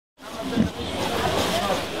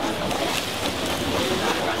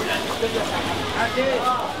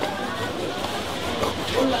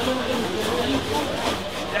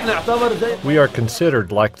We are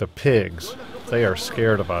considered like the pigs. They are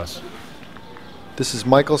scared of us. This is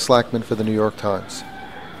Michael Slackman for the New York Times.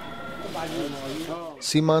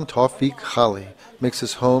 Siman Tawfiq Khali makes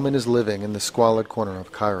his home and his living in the squalid corner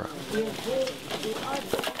of Cairo.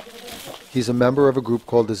 He's a member of a group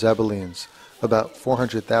called the Zabaleens, about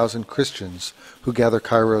 400,000 Christians who gather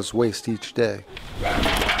Cairo's waste each day.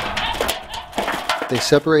 They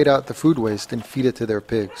separate out the food waste and feed it to their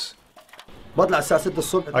pigs.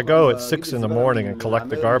 I go at 6 in the morning and collect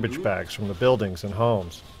the garbage bags from the buildings and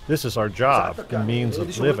homes. This is our job and means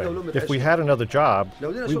of living. If we had another job,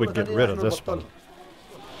 we would get rid of this one.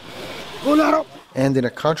 And in a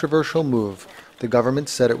controversial move, the government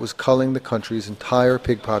said it was culling the country's entire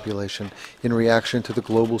pig population in reaction to the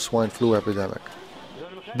global swine flu epidemic.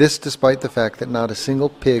 This despite the fact that not a single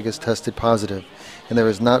pig has tested positive, and there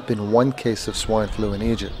has not been one case of swine flu in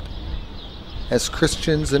Egypt. As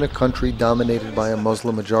Christians in a country dominated by a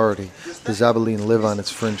Muslim majority, the Zabaleens live on its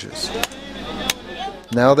fringes.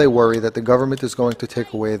 Now they worry that the government is going to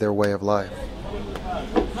take away their way of life.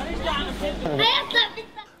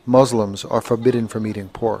 Muslims are forbidden from eating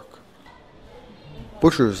pork.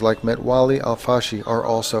 Butchers like Metwali Al-Fashi are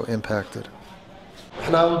also impacted.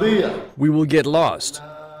 We will get lost.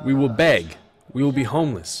 We will beg. We will be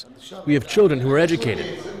homeless. We have children who are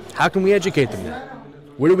educated. How can we educate them now?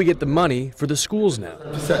 Where do we get the money for the schools now?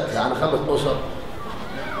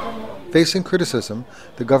 Facing criticism,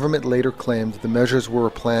 the government later claimed the measures were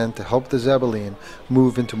a plan to help the Zabaleens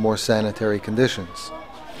move into more sanitary conditions.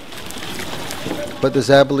 But the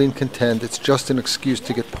Zabaleens contend it's just an excuse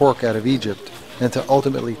to get pork out of Egypt and to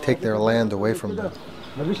ultimately take their land away from them.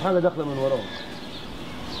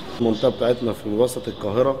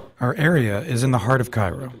 Our area is in the heart of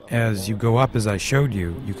Cairo. As you go up, as I showed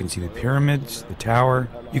you, you can see the pyramids, the tower.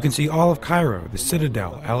 You can see all of Cairo, the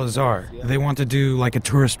citadel, Al-Azhar. They want to do like a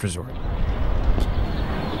tourist resort.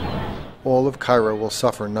 All of Cairo will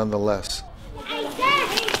suffer nonetheless.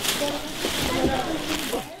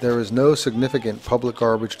 There is no significant public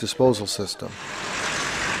garbage disposal system.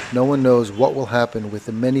 No one knows what will happen with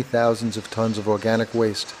the many thousands of tons of organic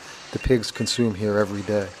waste the pigs consume here every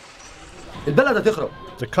day.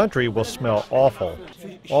 The country will smell awful.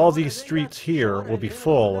 All these streets here will be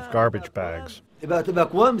full of garbage bags. The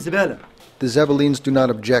Zabaleens do not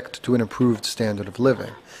object to an improved standard of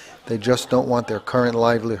living. They just don't want their current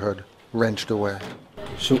livelihood wrenched away.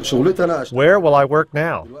 Where will I work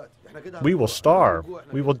now? We will starve.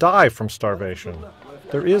 We will die from starvation.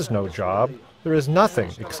 There is no job. There is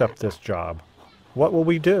nothing except this job. What will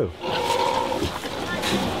we do?